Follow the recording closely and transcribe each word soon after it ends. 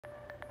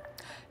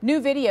New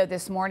video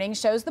this morning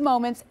shows the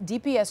moments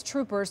DPS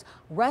troopers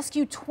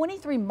rescue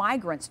 23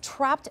 migrants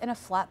trapped in a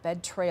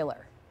flatbed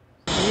trailer.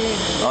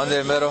 On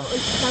the middle.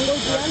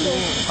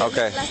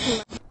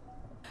 Okay.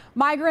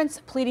 Migrants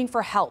pleading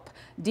for help.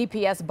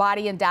 DPS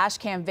body and dash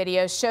cam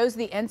video shows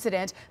the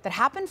incident that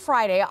happened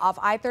Friday off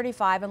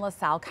I-35 in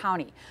LaSalle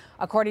County.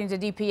 According to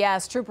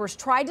DPS, troopers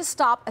tried to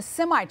stop a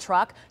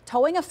semi-truck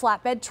towing a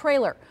flatbed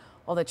trailer.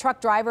 Well, the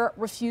truck driver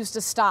refused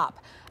to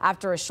stop.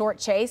 After a short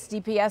chase,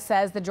 DPS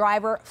says the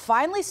driver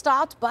finally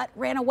stopped but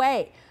ran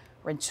away.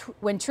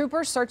 When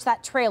troopers searched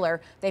that trailer,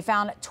 they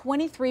found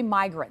 23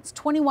 migrants,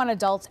 21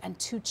 adults and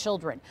 2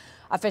 children.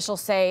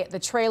 Officials say the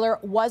trailer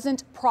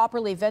wasn't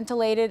properly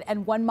ventilated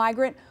and one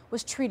migrant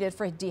was treated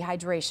for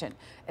dehydration.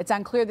 It's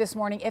unclear this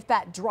morning if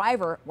that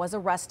driver was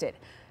arrested.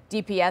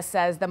 DPS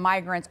says the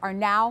migrants are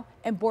now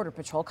in Border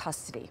Patrol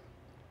custody.